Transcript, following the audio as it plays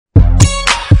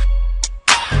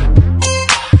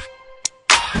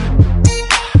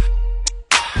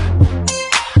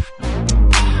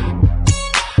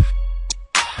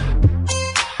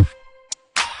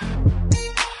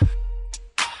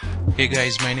Hey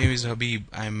guys, my name is Habib.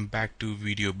 I'm back to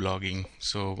video blogging.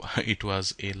 So it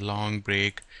was a long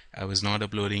break. I was not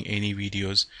uploading any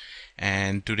videos,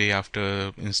 and today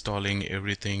after installing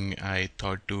everything I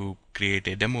thought to create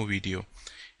a demo video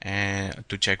and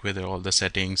to check whether all the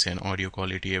settings and audio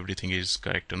quality everything is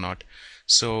correct or not.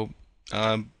 So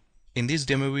in this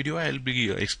demo video I'll be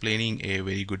explaining a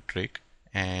very good trick,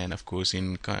 and of course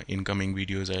in incoming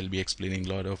videos I'll be explaining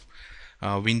a lot of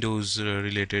Windows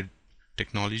related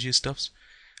technology stuffs.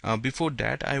 Before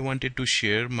that, I wanted to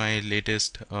share my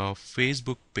latest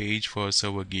Facebook page for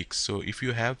Server Geeks. So if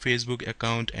you have Facebook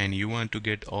account and you want to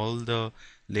get all the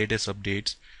latest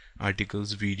updates,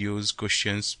 articles, videos,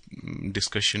 questions,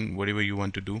 discussion, whatever you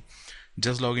want to do,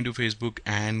 just log into Facebook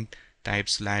and type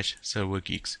 /Server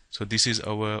Geeks. So this is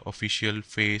our official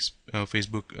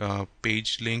Facebook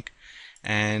page link,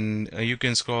 and you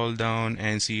can scroll down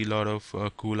and see a lot of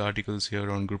cool articles here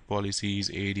on group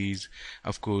policies, ADs.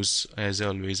 Of course, as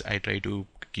always, I try to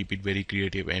keep it very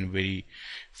creative and very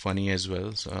funny as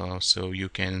well, so you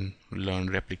can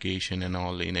learn replication and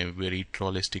all in a very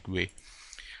trollistic way.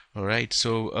 Alright,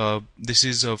 so this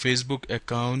is a Facebook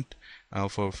account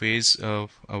for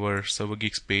our Server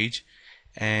Geeks page.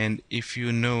 And if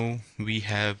you know, we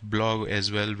have blog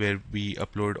as well where we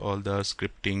upload all the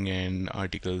scripting and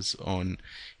articles on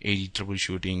AD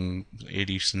troubleshooting,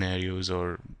 AD scenarios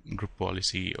or group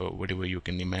policy or whatever you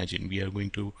can imagine. We are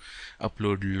going to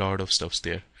upload a lot of stuffs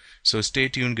there. So stay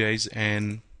tuned guys,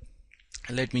 and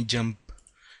let me jump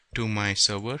to my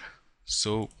server.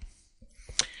 So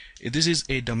this is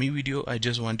a dummy video. I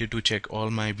just wanted to check all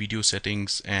my video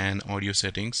settings and audio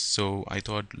settings, so I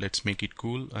thought let's make it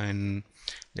cool and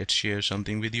let's share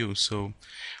something with you. So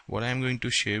what I'm going to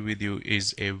share with you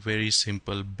is a very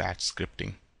simple batch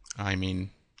scripting. I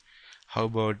mean, how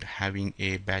about having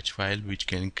a batch file which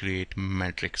can create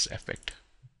matrix effect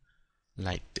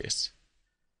like this?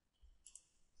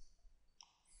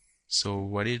 So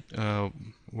what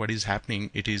is happening,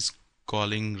 it is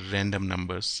calling random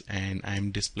numbers, and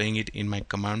I'm displaying it in my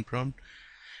command prompt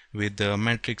with the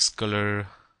matrix color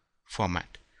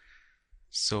format.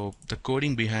 So the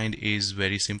coding behind is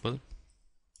very simple.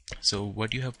 So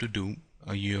what you have to do,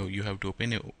 you have to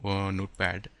open a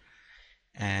notepad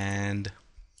and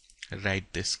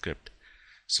write this script.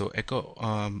 So echo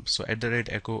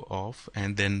 @echo of,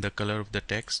 and then the color of the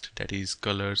text, that is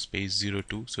color space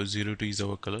 02. So 02 is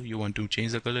our color. You want to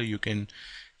change the color, you can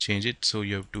change it. So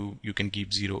you can keep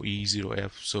 0E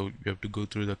 0F. So you have to go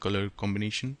through the color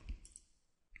combination,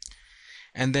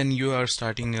 and then you are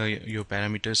starting your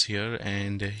parameters here,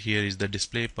 and here is the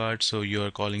display part. So you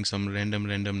are calling some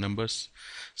random numbers.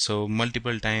 So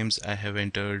multiple times I have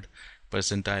entered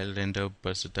percentile, random,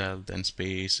 percentile, then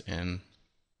space and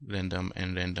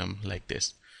random like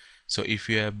this. So if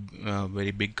you have a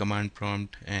very big command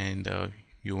prompt and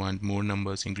you want more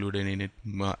numbers included in it,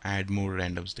 add more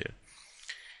randoms there.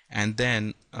 And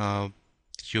then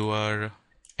you are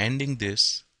ending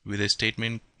this with a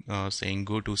statement saying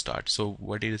go to start. So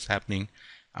what is happening,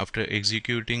 after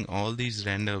executing all these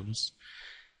randoms,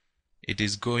 it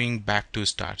is going back to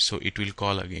start, so it will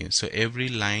call again. So every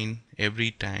line,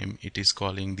 every time, it is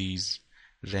calling these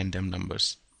random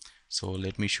numbers. So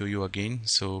let me show you again.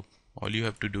 So all you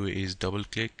have to do is double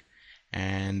click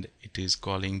and it is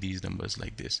calling these numbers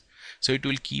like this. So it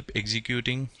will keep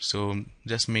executing. So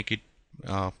just make it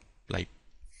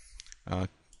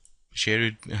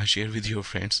share with your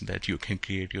friends that you can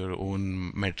create your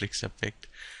own matrix effect.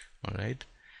 All right,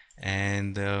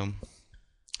 and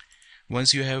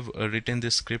once you have written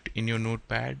this script in your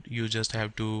notepad, you just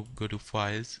have to go to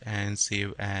files and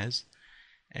save as,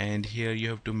 and here you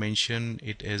have to mention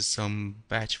it as some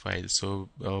batch file. So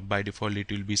by default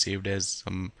it will be saved as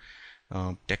some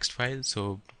text file.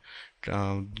 So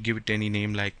give it any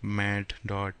name like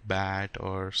mat.bat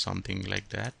or something like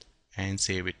that and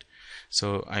save it.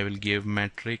 So I will give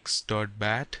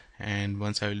matrix.bat, and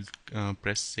once I will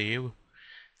press save,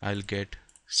 I'll get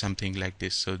something like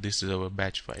this. So this is our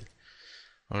batch file.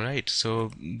 Alright,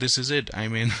 so this is it. I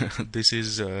mean this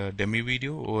is a demo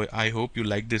video. I hope you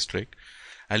like this trick.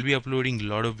 I'll be uploading a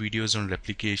lot of videos on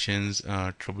replications,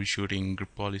 troubleshooting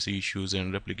group policy issues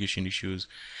and replication issues,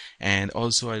 and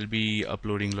also I'll be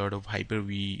uploading a lot of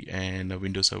Hyper-V and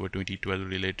Windows Server 2012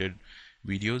 related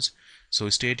videos. So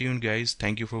stay tuned guys.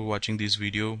 Thank you for watching this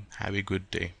video. Have a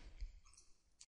good day.